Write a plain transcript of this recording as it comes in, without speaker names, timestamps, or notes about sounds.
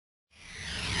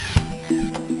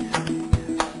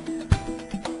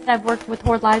I've worked with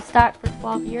horde livestock for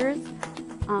 12 years.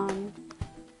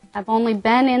 I've only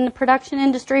been in the production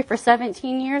industry for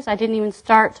 17 years. I didn't even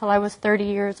start till I was 30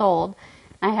 years old.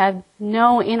 I had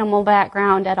no animal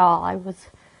background at all. I was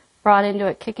brought into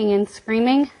it kicking and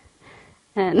screaming.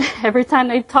 And every time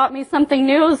they taught me something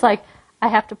new, it was like, I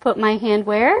have to put my hand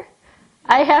where?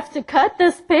 I have to cut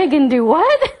this pig and do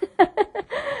what?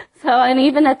 And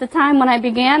even at the time when I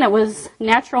began, it was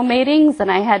natural matings,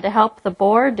 and I had to help the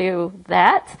boar do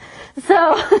that.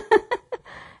 So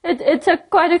it took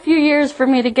quite a few years for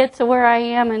me to get to where I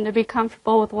am and to be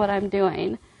comfortable with what I'm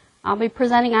doing. I'll be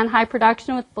presenting on high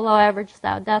production with below average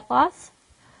sow death loss.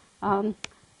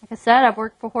 Like I said, I've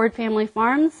worked for Horde Family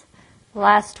Farms the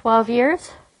last 12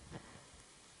 years.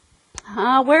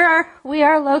 Where we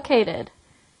are located?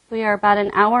 We are about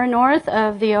an hour north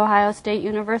of the Ohio State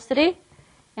University,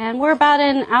 and we're about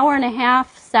an hour and a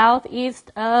half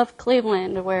southeast of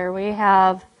Cleveland, where we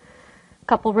have a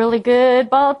couple really good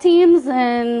ball teams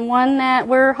and one that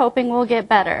we're hoping will get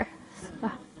better.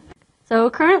 So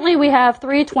currently we have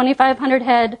 3 2,500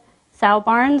 head sow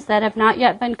barns that have not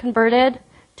yet been converted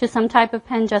to some type of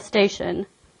pen gestation.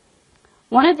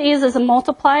 One of these is a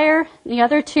multiplier, the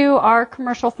other 2 are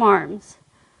commercial farms.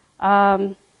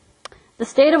 The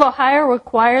state of Ohio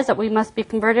requires that we must be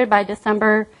converted by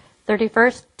December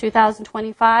 31st,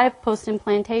 2025,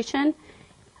 post-implantation,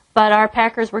 but our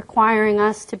packer's requiring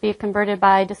us to be converted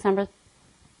by December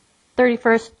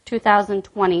 31st,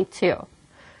 2022.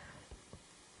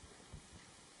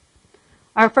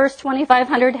 Our first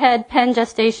 2,500 head pen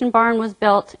gestation barn was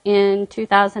built in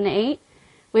 2008.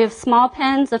 We have small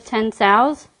pens of 10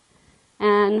 sows,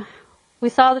 and we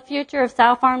saw the future of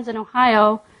sow farms in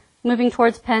Ohio moving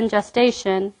towards pen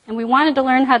gestation, and we wanted to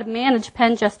learn how to manage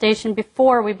pen gestation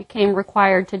before we became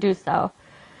required to do so.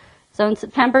 So on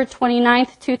September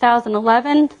 29th,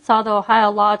 2011, saw the Ohio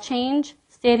law change,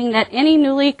 stating that any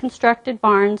newly constructed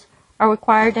barns are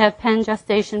required to have pen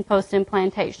gestation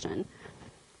post-implantation.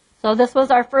 So this was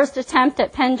our first attempt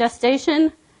at pen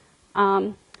gestation.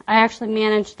 I actually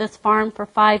managed this farm for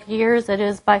 5 years. It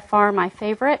is by far my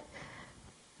favorite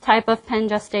type of pen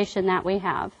gestation that we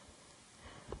have.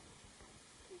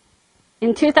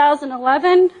 In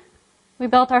 2011, we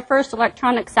built our first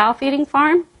electronic sow feeding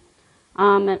farm.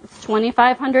 It's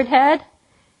 2,500 head.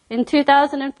 In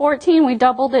 2014, we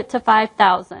doubled it to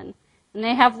 5,000. And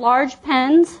they have large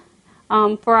pens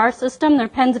for our system. They're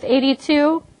pens of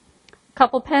 82, a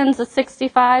couple pens of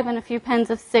 65, and a few pens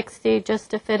of 60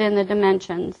 just to fit in the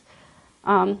dimensions.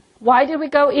 Why did we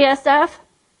go ESF?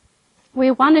 We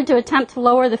wanted to attempt to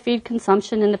lower the feed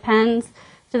consumption in the pens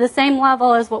to the same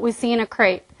level as what we see in a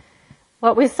crate.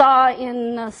 What we saw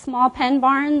in the small pen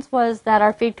barns was that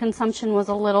our feed consumption was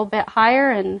a little bit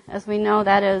higher, and as we know,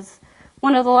 that is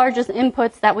one of the largest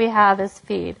inputs that we have is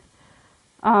feed.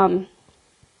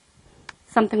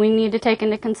 Something we need to take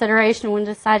into consideration when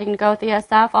deciding to go with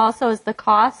ESF also is the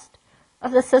cost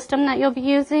of the system that you'll be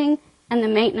using and the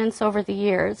maintenance over the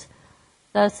years.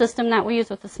 The system that we use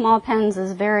with the small pens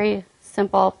is very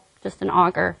simple, just an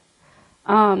auger.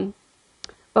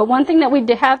 But one thing that we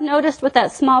have noticed with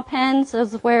that small pens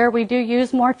is where we do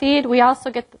use more feed, we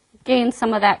also gain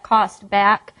some of that cost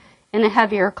back in a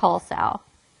heavier cull sow.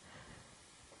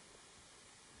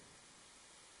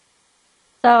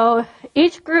 So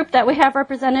each group that we have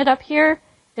represented up here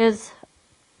is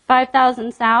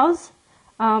 5,000 sows.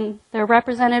 They're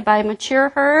represented by a mature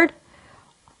herd,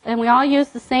 and we all use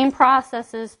the same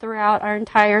processes throughout our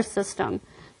entire system.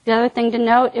 The other thing to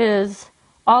note is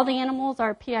all the animals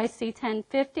are PIC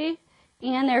 1050,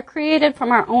 and they're created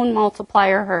from our own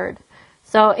multiplier herd.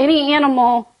 So any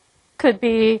animal could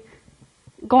be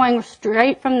going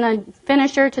straight from the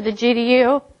finisher to the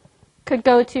GDU, could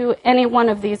go to any one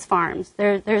of these farms.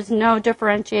 There's no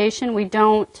differentiation. We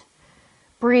don't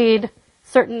breed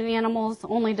certain animals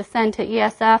only to send to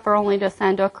ESF or only to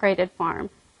send to a crated farm.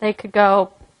 They could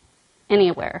go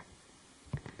anywhere.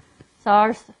 So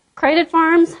our crated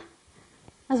farms,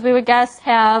 as we would guess,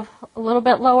 have a little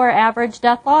bit lower average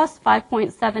death loss,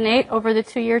 5.78 over the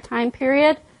 2-year time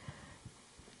period.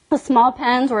 The small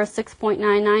pens were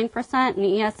 6.99%, and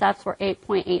the ESFs were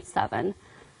 8.87.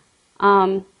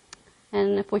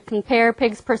 And if we compare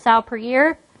pigs per sow per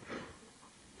year,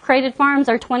 crated farms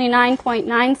are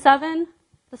 29.97,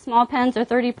 the small pens are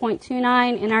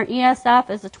 30.29, and our ESF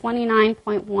is a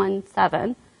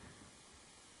 29.17.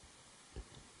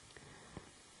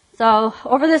 So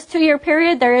over this 2-year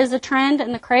period, there is a trend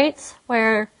in the crates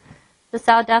where the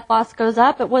sow death loss goes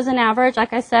up. It was an average,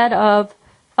 like I said, of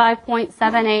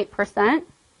 5.78%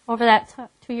 over that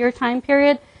 2-year time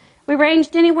period. We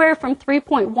ranged anywhere from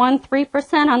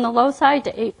 3.13% on the low side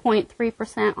to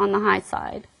 8.3% on the high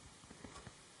side.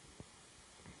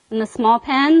 In the small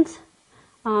pens,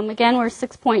 again, we're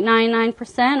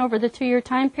 6.99% over the 2-year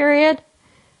time period,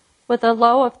 with a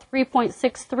low of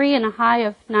 3.63 and a high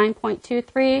of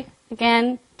 9.23,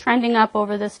 again, trending up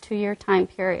over this 2-year time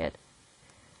period.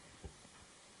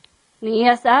 In the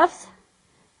ESFs,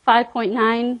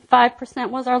 5.95%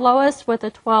 was our lowest, with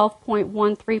a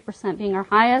 12.13% being our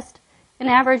highest, an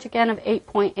average, again, of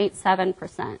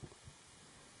 8.87%.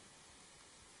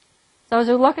 So as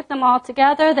we look at them all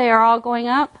together, they are all going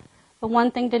up. The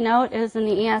one thing to note is in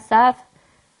the ESF,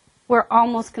 we're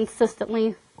almost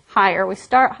consistently higher. We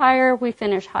start higher, we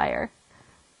finish higher.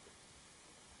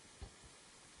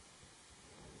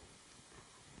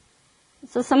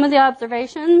 So some of the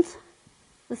observations,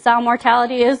 the sow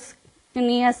mortality is in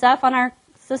the ESF on our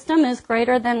system is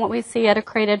greater than what we see at a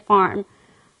crated farm.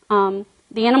 The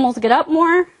animals get up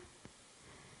more.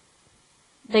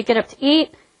 They get up to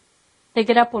eat. They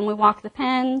get up when we walk the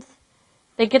pens.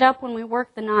 They get up when we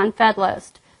work the non-fed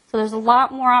list. So there's a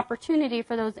lot more opportunity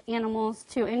for those animals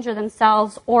to injure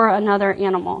themselves or another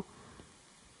animal.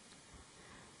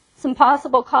 Some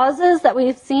possible causes that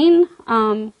we've seen,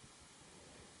 the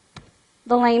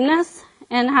lameness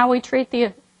and how we treat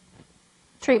the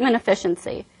treatment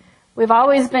efficiency. We've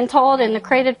always been told in the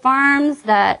crated farms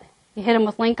that you hit them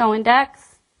with Linco and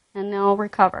Dex and they'll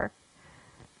recover.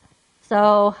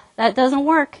 So that doesn't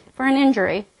work for an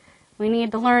injury. We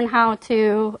need to learn how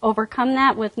to overcome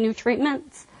that with new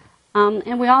treatments.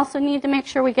 And we also need to make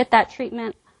sure we get that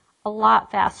treatment a lot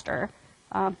faster.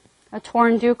 A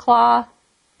torn dew claw,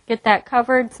 get that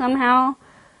covered somehow.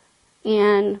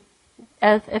 And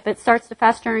if it starts to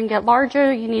fester and get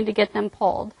larger, you need to get them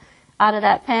pulled out of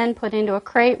that pen, put into a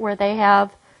crate where they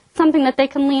have something that they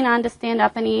can lean on to stand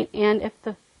up and eat. And if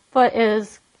the foot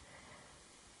is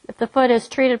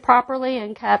treated properly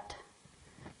and kept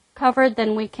covered,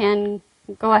 then we can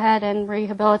go ahead and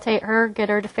rehabilitate her, get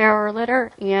her to farrow or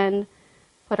litter, and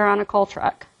put her on a coal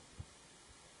truck.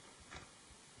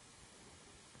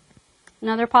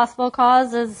 Another possible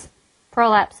cause is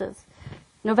prolapses.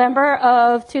 November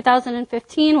of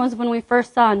 2015 was when we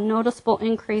first saw a noticeable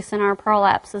increase in our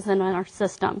prolapses in our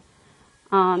system.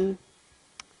 I'm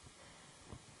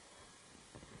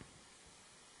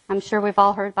sure we've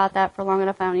all heard about that for long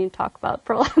enough. I don't need to talk about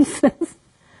prolapses.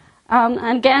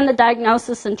 And again, the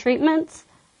diagnosis and treatments.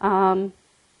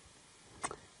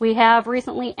 We have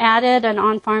recently added an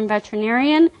on-farm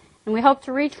veterinarian, and we hope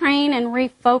to retrain and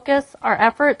refocus our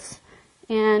efforts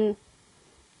and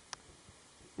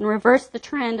reverse the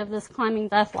trend of this climbing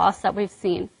death loss that we've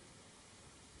seen.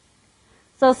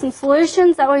 So some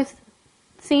solutions that we've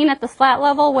seen at the slat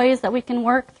level, ways that we can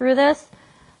work through this.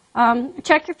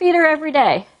 Check your feeder every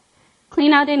day.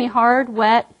 Clean out any hard,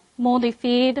 wet, moldy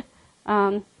feed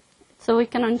so we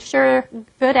can ensure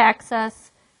good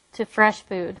access to fresh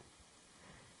food.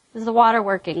 Is the water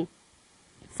working?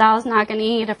 Sow's not going to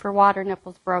eat if her water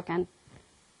nipple's broken.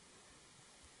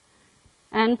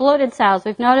 And bloated sows.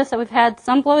 We've noticed that we've had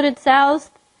some bloated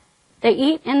sows. They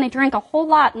eat and they drink a whole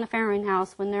lot in the farrowing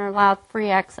house when they're allowed free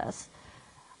access.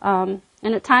 And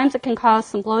at times it can cause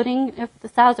some bloating. If the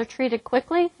sows are treated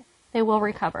quickly, they will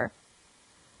recover.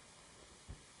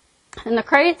 In the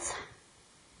crates,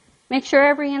 make sure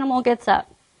every animal gets up.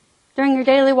 During your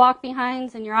daily walk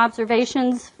behinds and your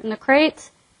observations in the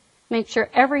crates, make sure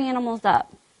every animal's up.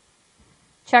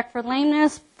 Check for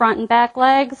lameness, front and back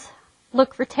legs.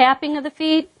 Look for tapping of the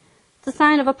feet. It's a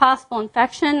sign of a possible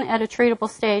infection at a treatable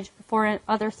stage before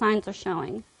other signs are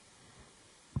showing.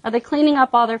 Are they cleaning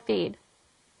up all their feed?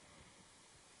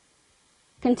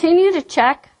 Continue to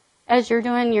check as you're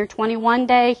doing your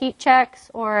 21-day heat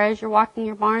checks or as you're walking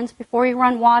your barns before you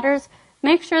run waters.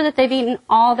 Make sure that they've eaten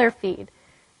all their feed.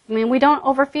 I mean, we don't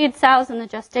overfeed sows in the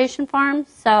gestation farm,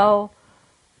 so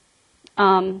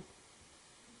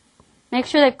make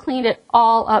sure they've cleaned it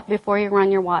all up before you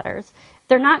run your waters. If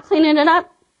they're not cleaning it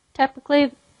up,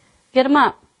 typically get them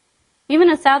up. Even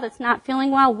a sow that's not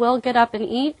feeling well will get up and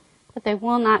eat, but they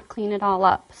will not clean it all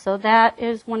up. So that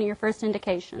is one of your first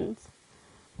indications.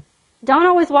 Don't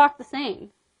always walk the same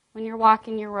when you're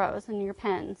walking your rows and your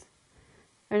pens.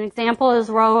 An example is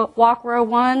walk row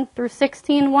 1 through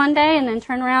 16 one day and then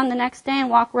turn around the next day and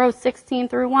walk rows 16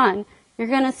 through 1. You're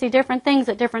going to see different things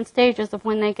at different stages of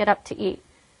when they get up to eat.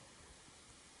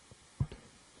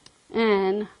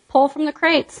 And pull from the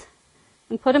crates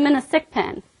and put them in a sick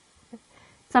pen.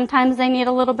 Sometimes they need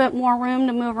a little bit more room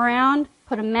to move around.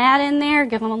 Put a mat in there,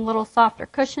 give them a little softer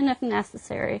cushion if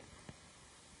necessary.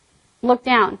 Look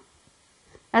down.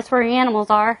 That's where your animals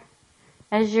are.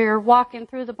 As you're walking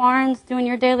through the barns, doing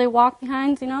your daily walk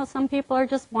behinds, you know, some people are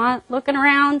just looking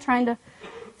around, trying to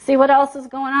see what else is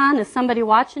going on. Is somebody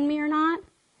watching me or not?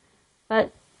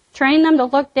 But train them to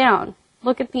look down,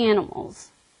 look at the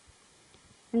animals,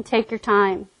 and take your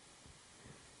time.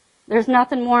 There's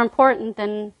nothing more important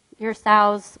than your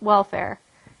sow's welfare.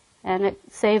 And it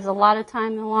saves a lot of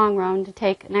time in the long run to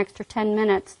take an extra 10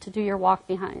 minutes to do your walk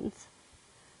behinds.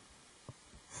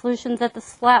 Solutions at the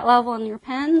slat level in your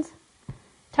pens.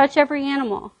 Touch every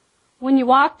animal. When you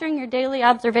walk during your daily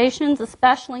observations,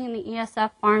 especially in the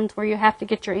ESF barns where you have to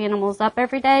get your animals up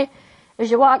every day,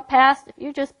 as you walk past, if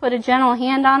you just put a gentle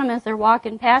hand on them as they're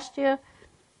walking past you,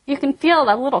 you can feel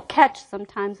a little catch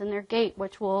sometimes in their gait,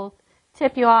 which will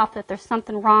tip you off that there's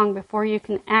something wrong before you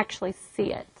can actually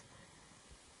see it.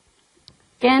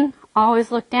 Again, always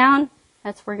look down.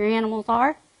 That's where your animals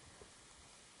are.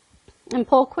 And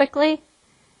pull quickly.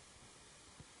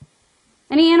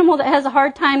 Any animal that has a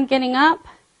hard time getting up,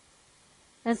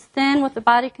 is thin with a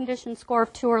body condition score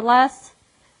of 2 or less,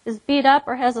 is beat up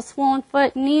or has a swollen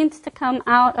foot, needs to come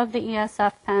out of the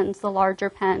ESF pens, the larger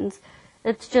pens.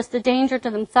 It's just a danger to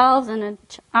themselves and an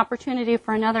opportunity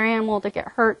for another animal to get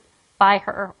hurt by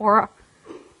her, or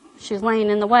if she's laying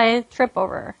in the way, trip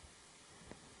over her.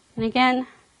 And again,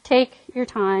 take your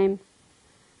time.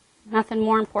 Nothing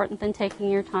more important than taking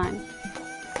your time.